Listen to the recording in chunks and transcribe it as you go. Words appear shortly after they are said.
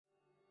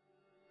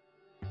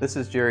This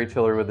is Jerry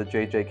Tiller with the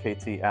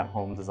JJKT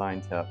at-home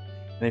design tip.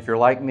 And if you're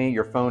like me,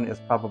 your phone is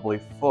probably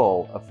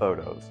full of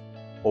photos.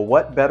 Well,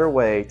 what better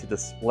way to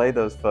display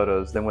those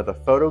photos than with a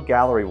photo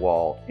gallery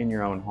wall in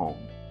your own home?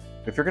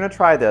 If you're going to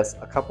try this,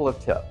 a couple of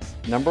tips.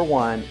 Number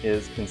one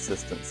is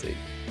consistency.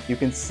 You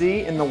can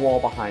see in the wall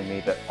behind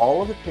me that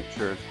all of the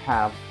pictures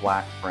have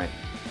black frames.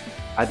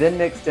 I then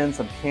mixed in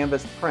some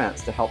canvas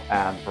prints to help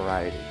add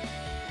variety.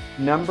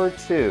 Number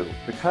two,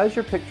 because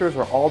your pictures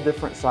are all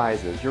different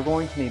sizes, you're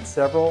going to need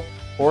several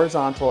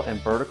horizontal and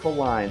vertical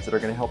lines that are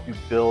going to help you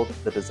build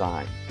the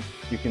design.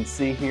 You can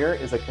see here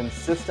is a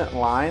consistent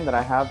line that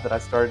I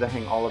started to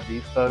hang all of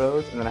these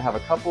photos, and then I have a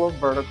couple of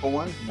vertical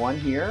ones, one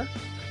here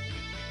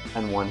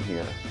and one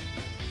here.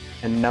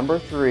 And number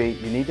three,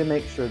 you need to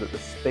make sure that the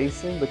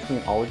spacing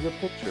between all of your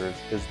pictures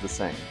is the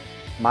same.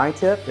 My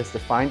tip is to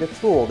find a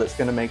tool that's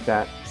going to make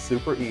that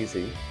super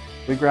easy.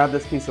 We grabbed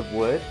this piece of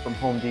wood from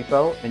Home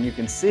Depot, and you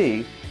can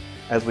see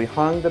as we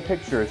hung the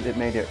pictures, it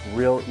made it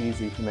real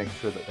easy to make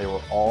sure that they were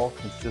all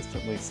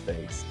consistently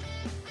spaced.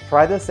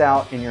 Try this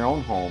out in your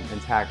own home and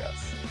tag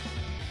us.